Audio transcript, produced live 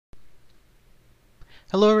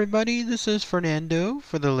Hello everybody, this is Fernando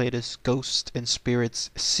for the latest Ghost and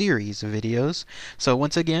Spirits series of videos. So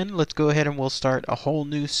once again, let's go ahead and we'll start a whole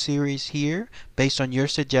new series here based on your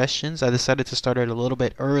suggestions. I decided to start it a little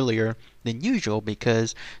bit earlier than usual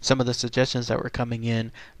because some of the suggestions that were coming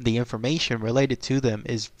in, the information related to them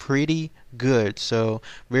is pretty good. So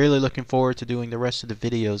really looking forward to doing the rest of the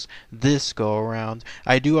videos this go around.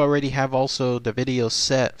 I do already have also the video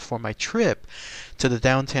set for my trip to the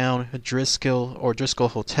downtown Driscoll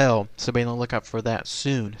Hotel, so be on the lookout for that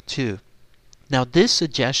soon too. Now this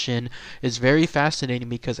suggestion is very fascinating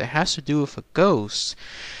because it has to do with a ghost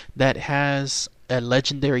that has a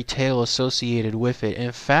legendary tale associated with it.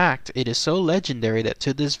 In fact, it is so legendary that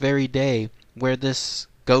to this very day, where this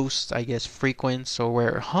ghost, I guess, frequents or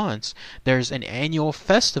where it haunts, there's an annual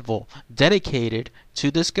festival dedicated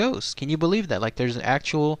to this ghost. Can you believe that? Like, there's an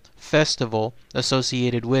actual festival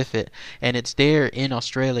associated with it, and it's there in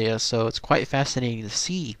Australia, so it's quite fascinating to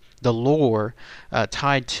see the lore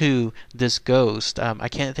tied to this ghost. I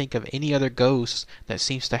can't think of any other ghost that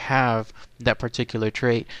seems to have that particular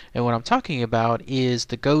trait, and what I'm talking about is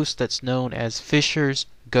the ghost that's known as Fisher's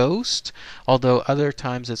Ghost, although other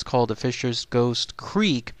times it's called the Fisher's Ghost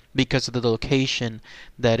Creek because of the location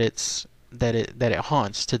that it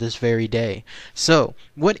haunts to this very day. So,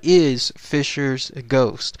 what is Fisher's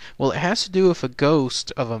Ghost? Well, it has to do with a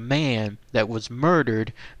ghost of a man that was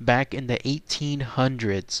murdered back in the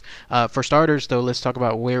 1800s. For starters, though, let's talk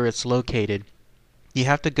about where it's located. You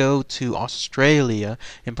have to go to Australia,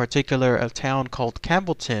 in particular a town called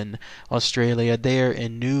Campbellton, Australia, there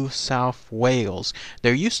in New South Wales.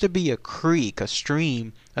 There used to be a creek, a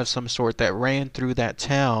stream of some sort that ran through that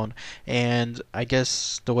town, and I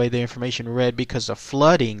guess the way the information read, because of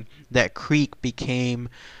flooding, that creek became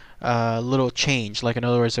a little change. Like, in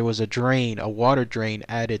other words, there was a drain, a water drain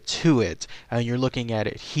added to it, and you're looking at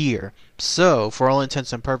it here. So, for all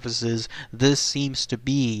intents and purposes, this seems to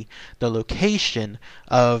be the location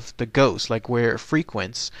of the ghost, like where it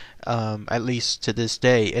frequents, at least to this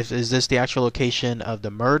day. Is this the actual location of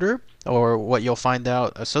the murder, or what you'll find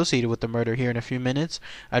out associated with the murder here in a few minutes?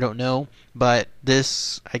 I don't know, but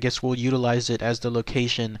this, I guess, we'll utilize it as the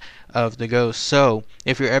location of the ghost. So,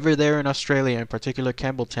 if you're ever there in Australia, in particular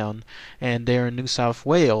Campbelltown, and there in New South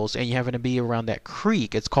Wales, and you happen to be around that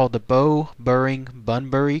creek, it's called the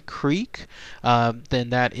Bunbury Creek, then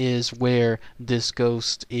that is where this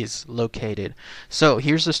ghost is located. So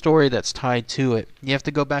here's the story that's tied to it. You have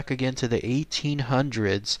to go back again to the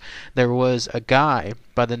 1800s. There was a guy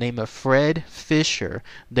by the name of Fred Fisher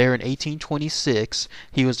there in 1826.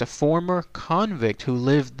 He was a former convict who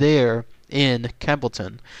lived there in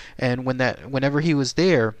Campbellton, and whenever he was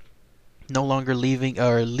there, no longer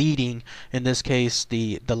leading, in this case,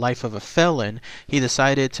 the life of a felon, he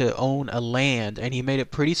decided to own a land, and he made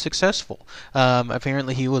it pretty successful.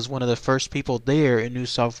 Apparently he was one of the first people there in New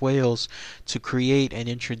South Wales to create and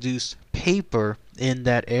introduce paper in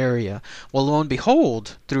that area. Well, lo and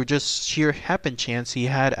behold, through just sheer happen chance, he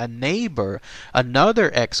had a neighbor, another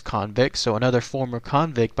ex-convict, so another former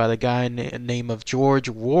convict by the guy name of George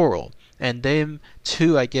Worrell. And them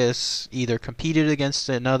two, I guess, either competed against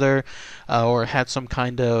another or had some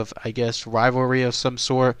kind of, I guess, rivalry of some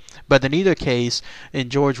sort. But in either case, in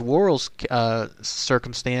George Worrell's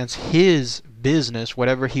circumstance, his business,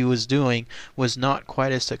 whatever he was doing, was not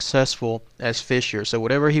quite as successful as Fisher. So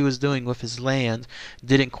whatever he was doing with his land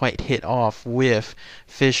didn't quite hit off with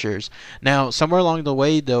Fisher's. Now, somewhere along the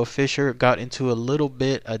way, though, Fisher got into a little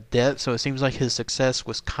bit of debt, so it seems like his success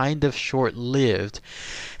was kind of short-lived.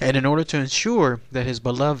 And in order to ensure that his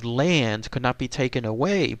beloved land could not be taken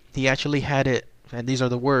away, he actually had it, and these are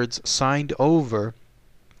the words, signed over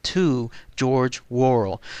to George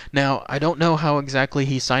Worrell. Now, I don't know how exactly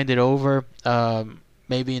he signed it over.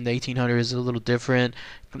 Maybe in the 1800s it's a little different.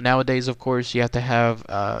 Nowadays, of course, you have to have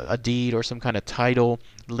a deed or some kind of title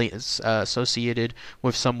associated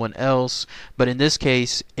with someone else. But in this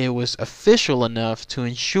case, it was official enough to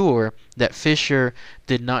ensure that Fisher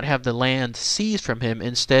did not have the land seized from him.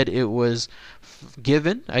 Instead, it was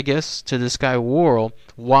given, I guess, to this guy Worrell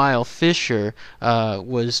while Fisher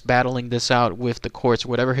was battling this out with the courts.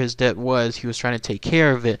 Whatever his debt was, he was trying to take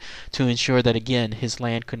care of it to ensure that, again, his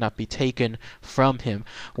land could not be taken from him.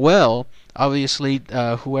 Well, obviously,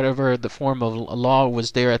 whatever the form of law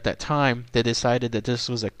was there at that time, they decided that this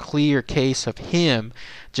was a clear case of him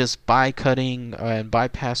just cutting and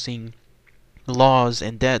bypassing laws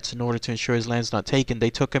and debts in order to ensure his land's not taken. They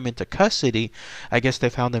took him into custody. I guess they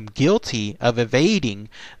found him guilty of evading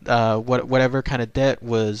whatever kind of debt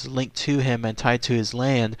was linked to him and tied to his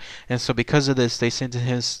land. And so because of this, they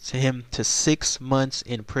sentenced him to 6 months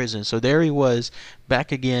in prison. So there he was,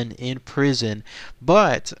 back again in prison.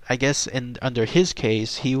 But I guess under his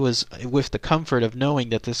case, he was with the comfort of knowing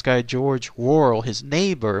that this guy George Worrell, his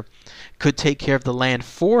neighbor, could take care of the land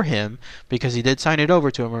for him because he did sign it over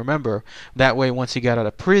to him, remember. That way, once he got out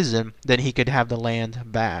of prison, then he could have the land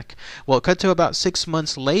back. Well, cut to about 6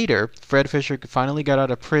 months later, Fred Fisher finally got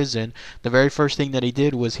out of prison. The very first thing that he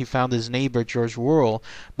did was he found his neighbor, George Worrell.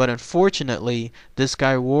 But unfortunately, this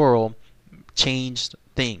guy Worrell changed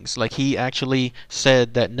things. Like, he actually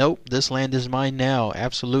said that, nope, this land is mine now.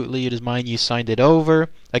 Absolutely, it is mine. You signed it over.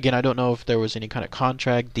 Again, I don't know if there was any kind of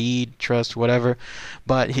contract, deed, trust, whatever,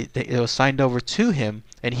 but it was signed over to him,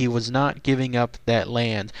 and he was not giving up that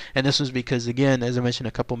land. And this was because, again, as I mentioned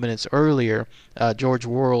a couple minutes earlier, George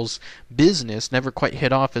Worrell's business never quite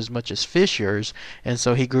hit off as much as Fisher's, and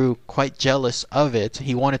so he grew quite jealous of it.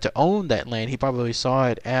 He wanted to own that land. He probably saw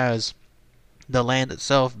it as the land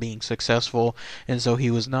itself being successful, and so he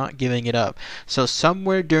was not giving it up. So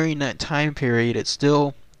somewhere during that time period, it's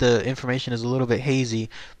still, the information is a little bit hazy,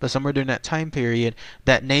 but somewhere during that time period,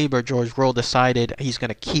 that neighbor, George Worrell, decided he's going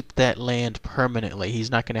to keep that land permanently. He's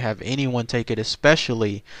not going to have anyone take it,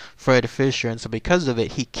 especially Fred Fisher, and so because of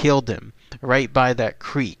it, he killed him right by that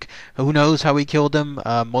creek. Who knows how he killed him?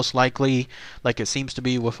 Most likely, like it seems to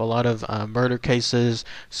be with a lot of murder cases,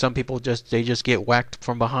 some people just get whacked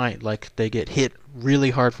from behind, like they get hit really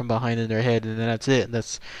hard from behind in their head, and then that's it.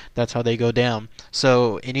 That's how they go down.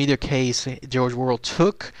 So in either case, George Worrell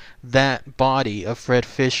took that body of Fred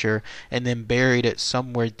Fisher and then buried it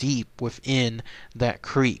somewhere deep within that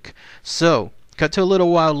creek. So cut to a little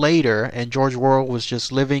while later, and George Worrell was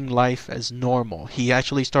just living life as normal. He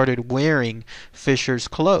actually started wearing Fisher's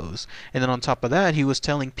clothes. And then on top of that, he was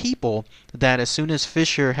telling people that as soon as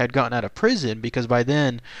Fisher had gotten out of prison, because by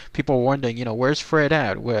then people were wondering, where's Fred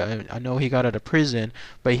at? Well, I know he got out of prison,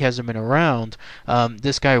 but he hasn't been around.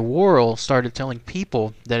 This guy Worrell started telling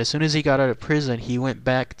people that as soon as he got out of prison, he went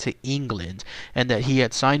back to England, and that he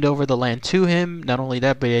had signed over the land to him. Not only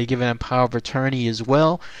that, but he had given him power of attorney as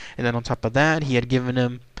well. And then on top of that, he had given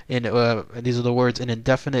him, these are the words, an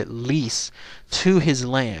indefinite lease to his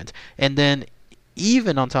land. And then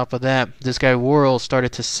even on top of that, this guy Worrell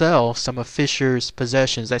started to sell some of Fisher's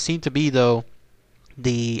possessions. That seemed to be, though,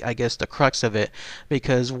 the crux of it,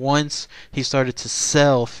 because once he started to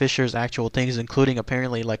sell Fisher's actual things, including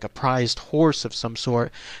apparently like a prized horse of some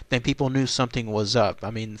sort, then people knew something was up.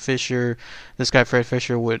 I mean, this guy Fred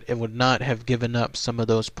Fisher would not have given up some of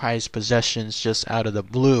those prized possessions just out of the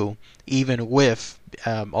blue, even with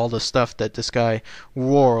all the stuff that this guy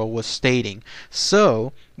Worrell was stating.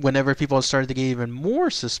 So whenever people started to get even more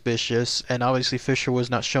suspicious, and obviously Fisher was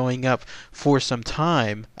not showing up for some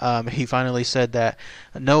time, he finally said that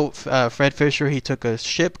no, Fred Fisher, he took a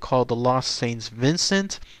ship called the Lost Saint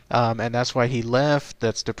Vincent, and that's why he left.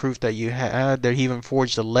 That's the proof that you had there. He even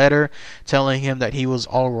forged a letter telling him that he was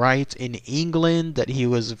all right in England, that he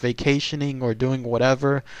was vacationing or doing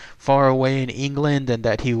whatever far away in England, and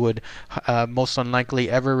that he would most unlikely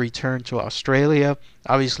ever return to Australia.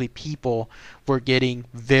 Obviously, people were getting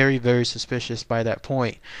very, very suspicious by that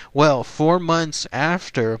point. Well, 4 months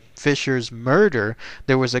after Fisher's murder,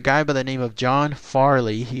 there was a guy by the name of John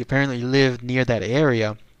Farley. He apparently lived near that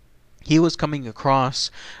area. He was coming across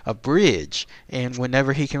a bridge, and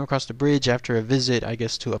whenever he came across the bridge after a visit, I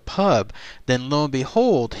guess, to a pub, then lo and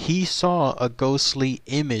behold, he saw a ghostly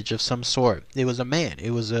image of some sort. It was a man.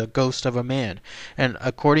 It was a ghost of a man. And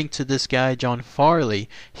according to this guy, John Farley,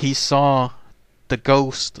 he saw the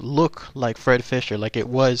ghost look like Fred Fisher, like it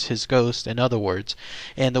was his ghost, in other words.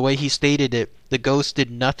 And the way he stated it, the ghost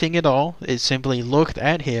did nothing at all. It simply looked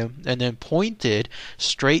at him and then pointed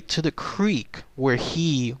straight to the creek where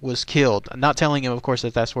he was killed. I'm not telling him, of course,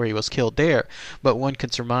 that that's where he was killed there, but one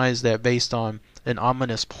could surmise that based on an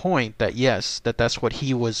ominous point, that yes, that's what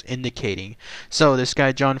he was indicating. So this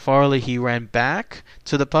guy John Farley, he ran back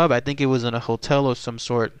to the pub. I think it was in a hotel of some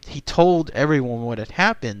sort. He told everyone what had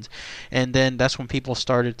happened, and then that's when people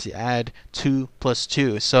started to add 2 plus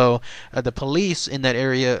 2. So the police in that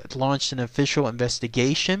area launched an official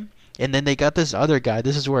investigation. And then they got this other guy.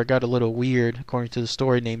 This is where it got a little weird, according to the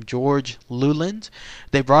story, named George Luland.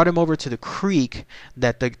 They brought him over to the creek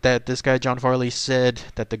that this guy John Farley said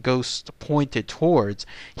that the ghost pointed towards.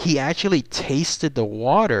 He actually tasted the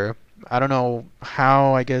water. I don't know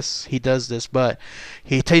how, I guess, he does this, but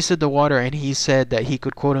he tasted the water, and he said that he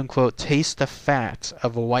could, quote unquote, taste the fat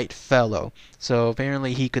of a white fellow. So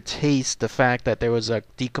apparently he could taste the fact that there was a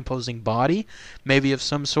decomposing body, maybe of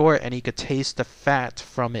some sort, and he could taste the fat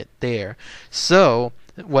from it there. So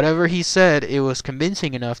whatever he said, it was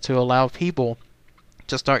convincing enough to allow people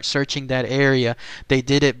to start searching that area. They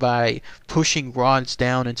did it by pushing rods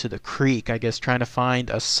down into the creek, I guess trying to find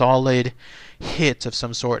a solid hit of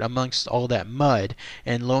some sort amongst all that mud.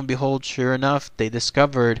 And lo and behold, sure enough, they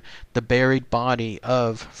discovered the buried body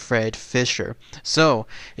of Fred Fisher. So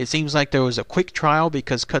it seems like there was a quick trial,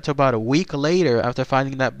 because cut to about a week later after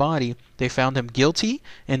finding that body, they found him guilty,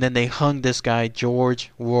 and then they hung this guy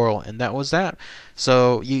George Worrell, and that was that.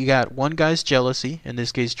 So you got one guy's jealousy, in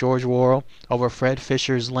this case George Worrell, over Fred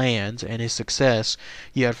Fisher's land and his success.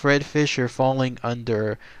 You had Fred Fisher falling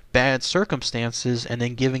under bad circumstances and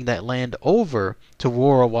then giving that land over to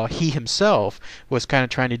Worrell, while he himself was kind of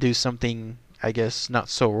trying to do something, I guess, not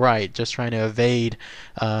so right, just trying to evade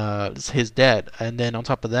his debt. And then on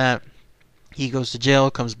top of that, he goes to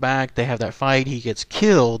jail, comes back, they have that fight, he gets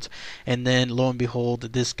killed, and then lo and behold,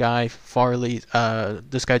 this guy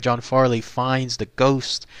John Farley finds the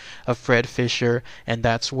ghost of Fred Fisher, and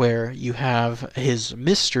that's where you have his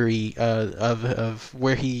mystery of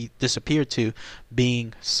where he disappeared to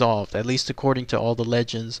being solved, at least according to all the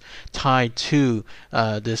legends tied to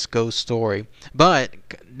this ghost story. But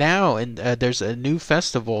now there's a new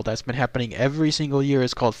festival that's been happening every single year.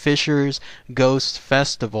 It's called Fisher's Ghost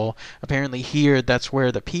Festival. Apparently here, that's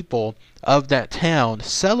where the people of that town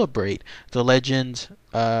celebrate the legend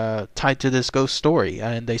tied to this ghost story,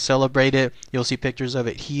 and they celebrate it. You'll see pictures of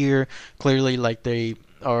it here, clearly like they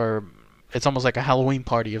are. It's almost like a Halloween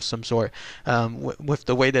party of some sort, with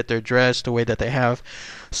the way that they're dressed, the way that they have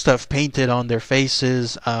stuff painted on their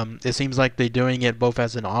faces. It seems like they're doing it both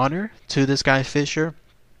as an honor to this guy Fisher,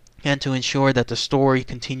 and to ensure that the story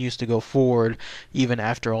continues to go forward even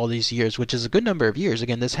after all these years, which is a good number of years.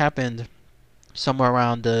 Again, this happened somewhere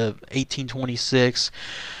around 1826,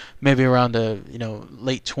 maybe around the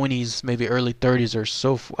late 20s, maybe early 30s or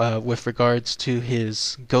so, with regards to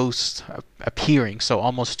his ghost appearing. So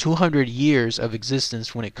almost 200 years of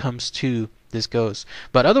existence when it comes to this ghost.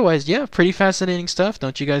 But otherwise, yeah, pretty fascinating stuff,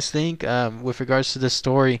 don't you guys think? With regards to this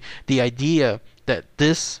story, the idea that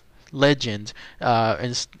this legend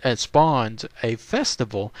and spawned a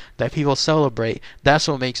festival that people celebrate, that's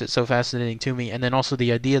what makes it so fascinating to me. And then also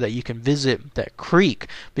the idea that you can visit that creek,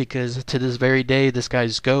 because to this very day this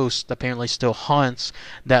guy's ghost apparently still haunts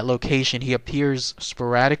that location. He appears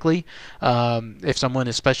sporadically. If someone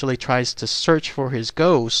especially tries to search for his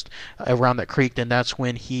ghost around that creek, then that's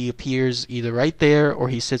when he appears either right there, or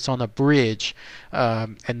he sits on a bridge,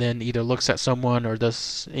 and then either looks at someone or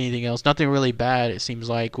does anything else. Nothing really bad, it seems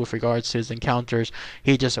like, with regards to his encounters.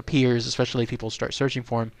 He just appears, especially if people start searching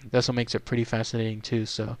for him. That's what makes it pretty fascinating too.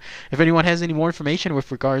 So if anyone has any more information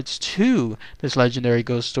with regards to this legendary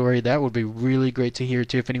ghost story, that would be really great to hear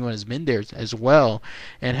too. If anyone has been there as well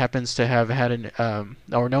and happens to have had an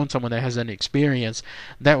or known someone that has an experience,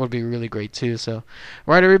 that would be really great too. So, all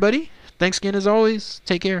right, everybody, thanks again as always.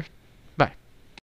 Take care.